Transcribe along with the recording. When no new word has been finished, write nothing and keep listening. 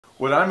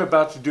What I'm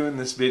about to do in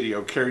this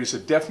video carries a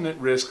definite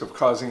risk of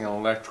causing an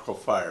electrical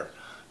fire.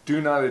 Do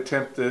not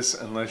attempt this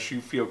unless you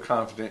feel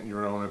confident in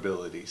your own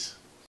abilities.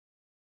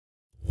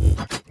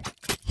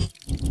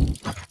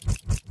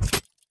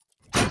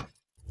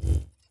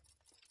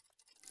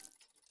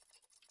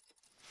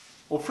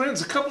 Well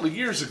friends, a couple of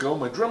years ago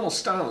my Dremel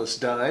Stylus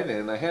died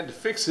and I had to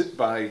fix it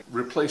by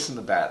replacing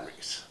the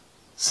batteries.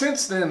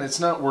 Since then it's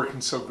not working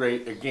so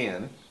great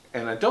again,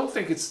 and I don't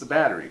think it's the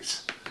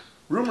batteries.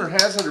 Rumor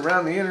has it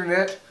around the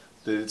internet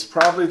that it's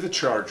probably the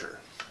charger.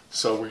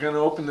 So we're going to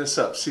open this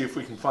up, see if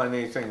we can find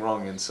anything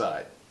wrong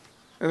inside.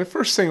 And the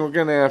first thing we're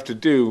going to have to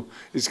do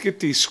is get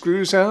these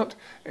screws out,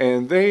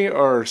 and they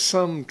are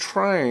some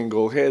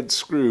triangle head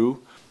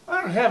screw.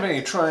 I don't have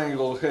any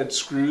triangle head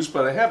screws,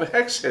 but I have a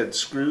hex head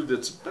screw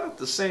that's about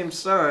the same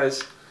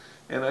size,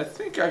 and I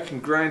think I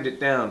can grind it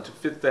down to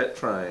fit that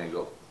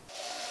triangle.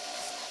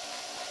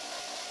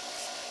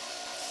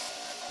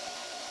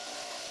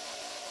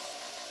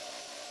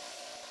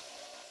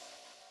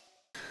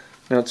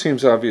 Now it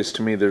seems obvious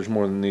to me there's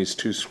more than these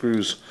two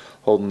screws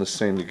holding this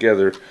thing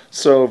together,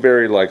 so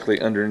very likely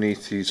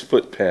underneath these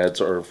foot pads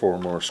are 4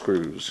 more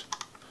screws.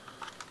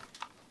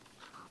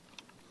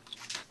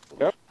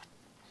 Yep.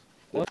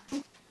 1,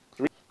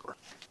 3, 4.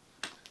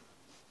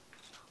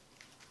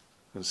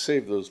 And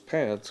save those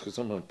pads because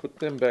I'm going to put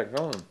them back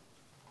on.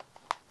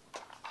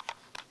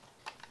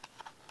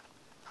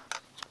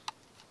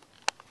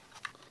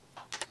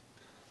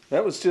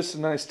 That was just a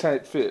nice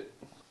tight fit.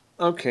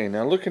 Okay,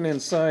 now looking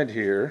inside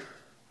here,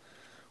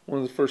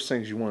 one of the first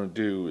things you want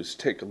to do is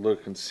take a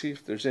look and see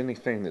if there's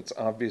anything that's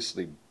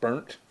obviously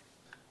burnt.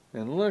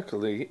 And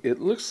luckily,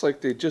 it looks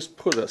like they just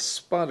put a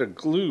spot of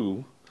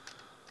glue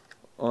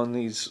on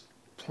these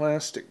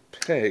plastic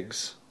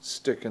pegs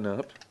sticking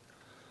up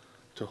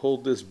to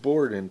hold this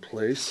board in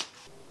place.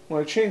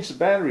 When I changed the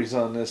batteries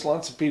on this,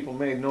 lots of people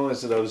made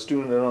noise that I was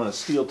doing it on a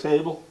steel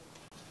table.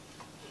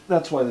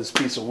 That's why this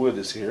piece of wood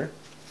is here.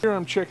 Here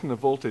I'm checking the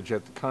voltage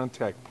at the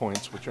contact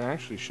points, which I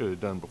actually should have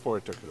done before I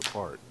took it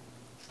apart.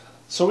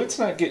 So it's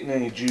not getting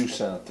any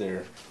juice out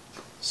there.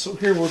 So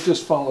here we'll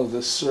just follow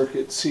this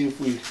circuit, see if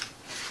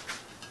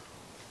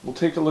we'll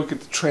take a look at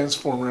the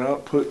transformer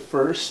output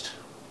first,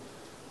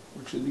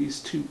 which are these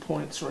 2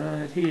 points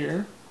right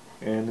here.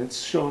 And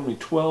it's showing me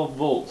 12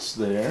 volts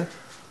there,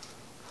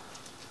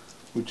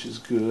 which is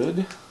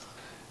good.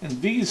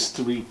 And these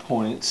 3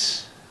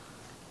 points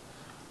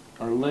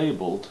are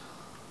labeled.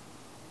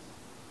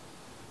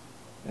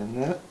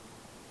 And that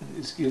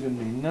is giving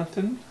me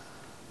nothing.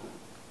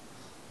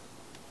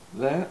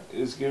 That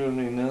is giving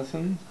me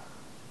nothing.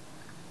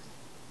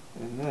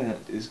 And that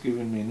is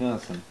giving me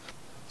nothing.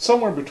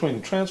 Somewhere between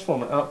the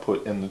transformer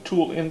output and the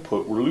tool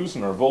input, we're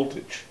losing our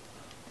voltage.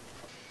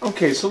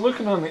 Okay, so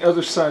looking on the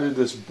other side of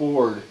this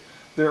board,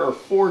 there are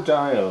 4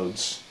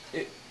 diodes.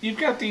 You've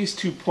got these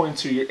 2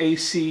 points are your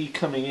AC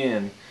coming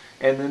in,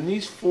 and then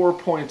these 4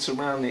 points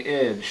around the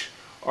edge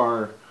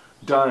are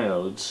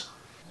diodes.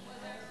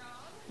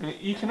 And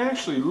you can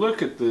actually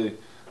look at the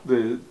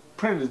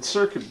printed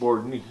circuit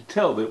board and you can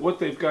tell that what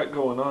they've got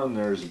going on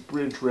there is a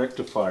bridge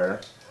rectifier.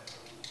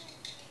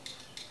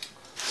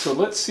 So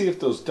let's see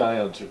if those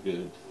diodes are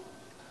good.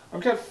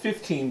 I've got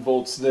 15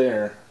 volts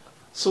there.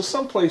 So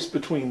someplace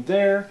between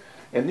there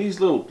and these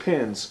little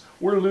pins,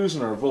 we're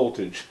losing our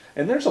voltage.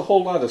 And there's a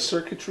whole lot of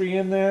circuitry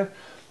in there,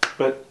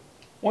 but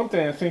one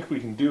thing I think we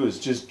can do is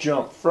just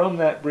jump from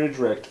that bridge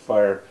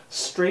rectifier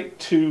straight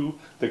to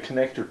the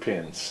connector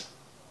pins.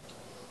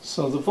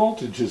 So the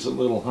voltage is a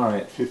little high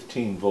at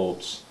 15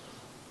 volts.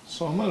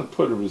 So I'm going to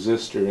put a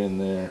resistor in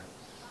there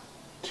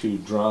to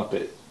drop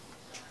it.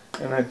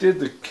 And I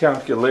did the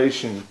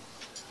calculation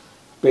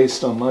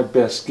based on my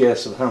best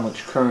guess of how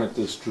much current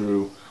this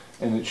drew,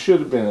 and it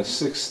should have been a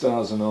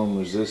 6,000 ohm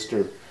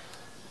resistor,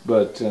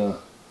 but I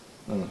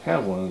don't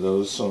have one of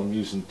those, so I'm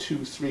using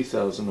 2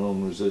 3,000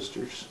 ohm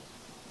resistors.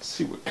 Let's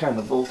see what kind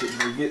of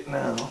voltage we get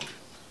now,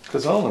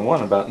 because I only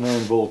want about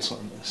 9 volts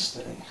on this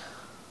thing.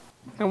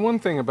 Now one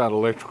thing about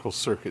electrical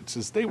circuits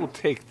is they will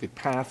take the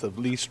path of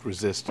least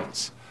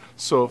resistance.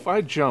 So if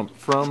I jump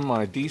from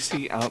my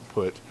DC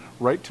output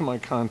right to my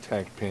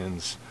contact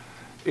pins,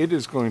 it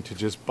is going to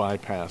just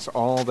bypass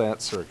all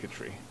that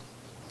circuitry.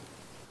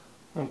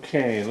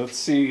 Okay, let's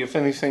see if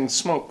anything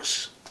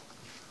smokes.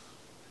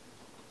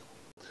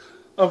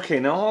 Okay,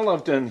 now all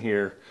I've done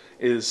here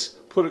is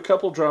put a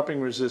couple dropping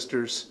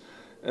resistors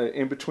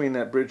in between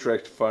that bridge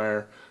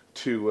rectifier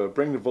to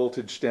bring the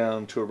voltage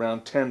down to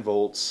around 10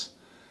 volts.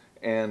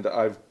 And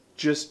I've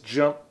just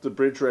jumped the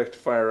bridge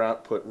rectifier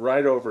output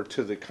right over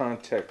to the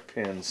contact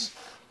pins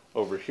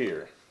over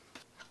here.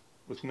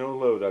 With no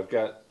load, I've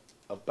got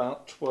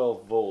about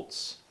 12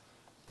 volts.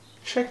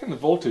 Checking the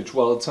voltage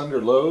while it's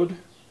under load,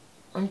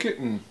 I'm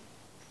getting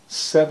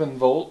 7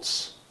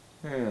 volts.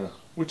 Yeah,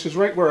 which is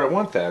right where I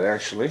want that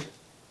actually.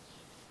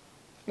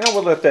 Now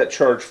we'll let that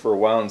charge for a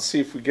while and see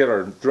if we get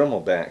our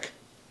Dremel back.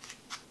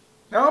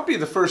 Now I'll be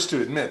the first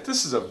to admit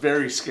this is a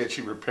very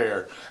sketchy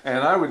repair,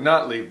 and I would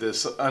not leave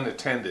this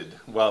unattended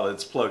while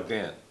it's plugged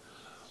in.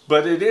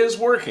 But it is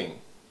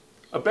working.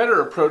 A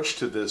better approach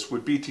to this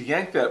would be to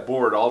yank that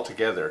board all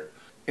together.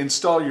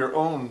 Install your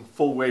own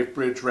full wave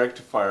bridge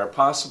rectifier,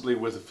 possibly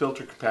with a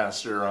filter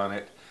capacitor on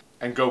it,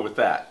 and go with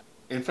that.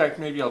 In fact,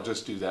 maybe I'll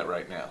just do that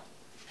right now.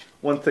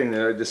 One thing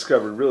that I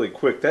discovered really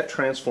quick, that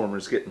transformer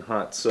is getting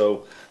hot,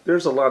 so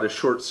there's a lot of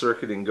short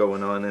circuiting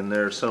going on in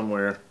there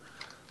somewhere.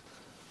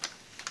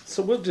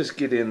 So we'll just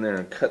get in there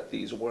and cut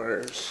these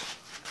wires.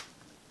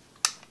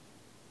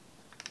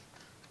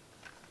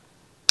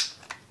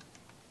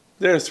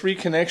 There are 3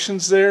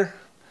 connections there.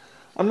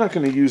 I'm not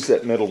going to use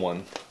that middle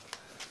one.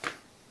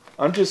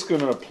 I'm just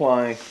going to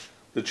apply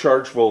the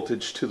charge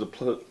voltage to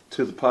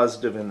the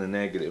positive and the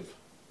negative.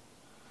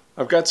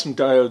 I've got some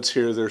diodes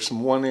here. There's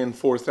some 1N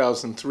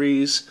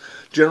 4003s,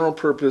 general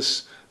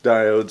purpose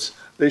diodes.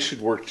 They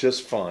should work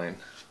just fine.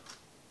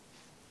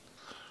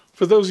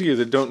 For those of you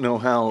that don't know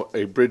how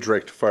a bridge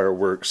rectifier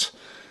works,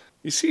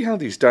 you see how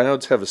these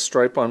diodes have a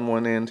stripe on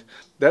one end?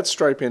 That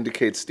stripe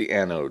indicates the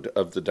anode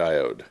of the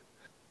diode.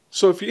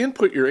 So if you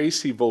input your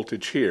AC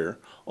voltage here,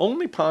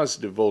 only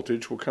positive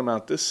voltage will come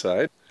out this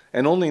side,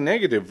 and only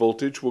negative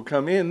voltage will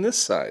come in this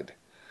side.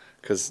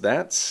 Because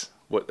that's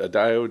what a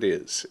diode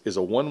is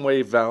a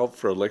one-way valve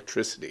for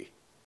electricity.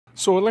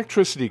 So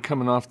electricity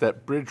coming off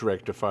that bridge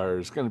rectifier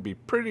is going to be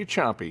pretty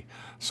choppy.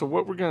 So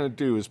what we're going to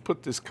do is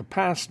put this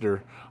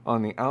capacitor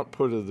on the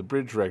output of the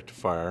bridge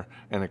rectifier,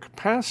 and a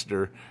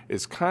capacitor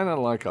is kind of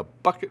like a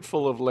bucket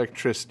full of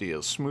electricity.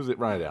 It'll smooth it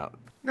right out.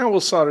 Now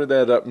we'll solder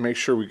that up and make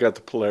sure we got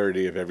the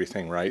polarity of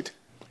everything right.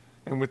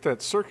 And with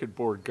that circuit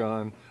board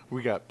gone,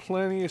 we got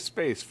plenty of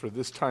space for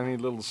this tiny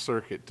little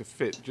circuit to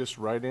fit just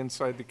right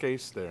inside the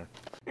case there.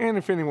 And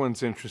if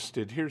anyone's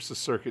interested, here's the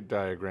circuit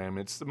diagram.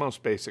 It's the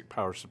most basic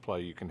power supply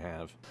you can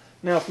have.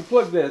 Now if we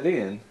plug that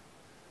in,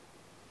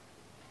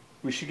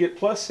 we should get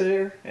plus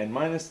there and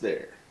minus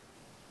there.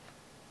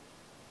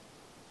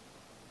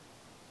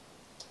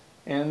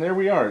 And there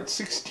we are at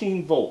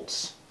 16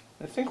 volts.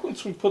 I think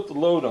once we put the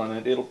load on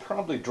it, it'll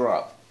probably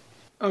drop.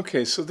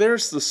 Okay, so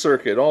there's the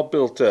circuit all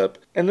built up,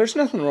 and there's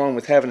nothing wrong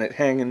with having it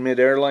hang in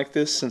midair like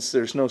this since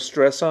there's no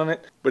stress on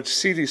it, but you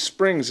see these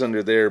springs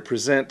under there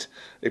present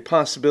a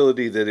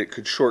possibility that it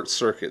could short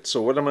circuit.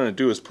 So what I'm going to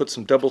do is put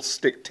some double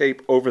stick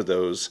tape over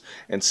those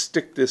and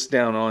stick this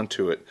down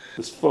onto it.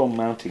 This foam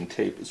mounting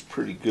tape is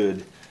pretty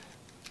good.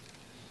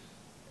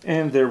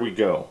 And there we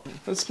go.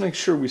 Let's make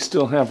sure we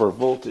still have our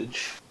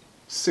voltage.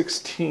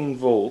 16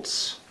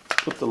 volts.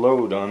 Put the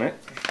load on it.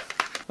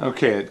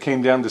 Okay, it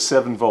came down to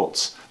 7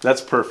 volts.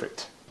 That's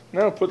perfect.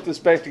 Now put this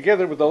back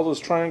together with all those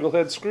triangle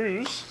head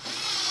screws.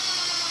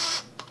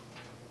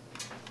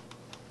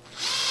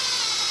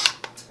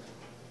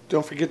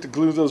 Don't forget to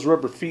glue those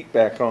rubber feet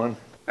back on.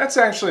 That's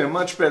actually a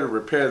much better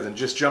repair than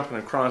just jumping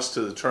across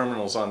to the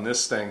terminals on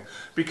this thing,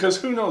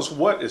 because who knows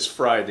what is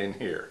fried in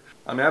here.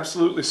 I'm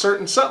absolutely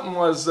certain something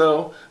was,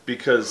 though,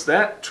 because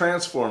that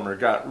transformer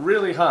got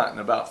really hot in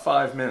about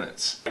 5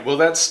 minutes. Well,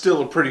 that's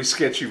still a pretty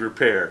sketchy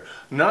repair.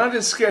 Not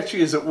as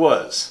sketchy as it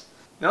was.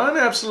 Now, I'm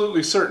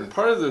absolutely certain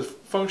part of the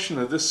function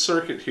of this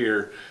circuit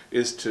here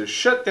is to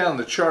shut down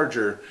the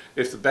charger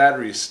if the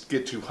batteries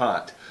get too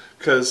hot.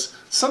 Because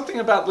something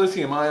about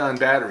lithium-ion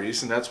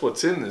batteries, and that's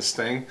what's in this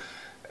thing,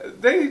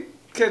 they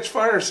catch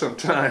fire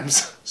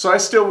sometimes. So I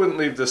still wouldn't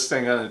leave this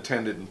thing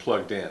unattended and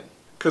plugged in.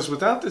 Because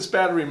without this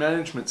battery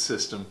management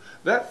system,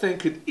 that thing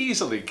could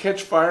easily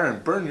catch fire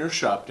and burn your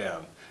shop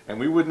down. And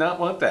we would not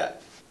want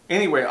that.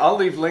 Anyway, I'll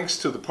leave links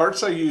to the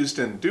parts I used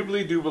in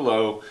doobly-doo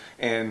below,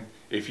 and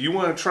if you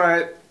want to try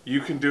it,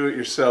 you can do it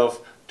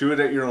yourself. Do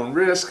it at your own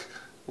risk.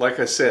 Like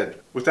I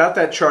said, without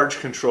that charge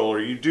controller,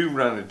 you do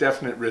run a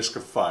definite risk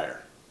of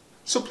fire.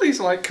 So please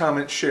like,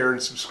 comment, share,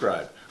 and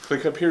subscribe.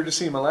 Click up here to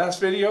see my last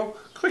video.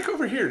 Click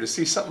over here to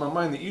see something on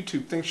mine that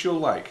YouTube thinks you'll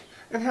like.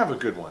 And have a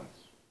good one.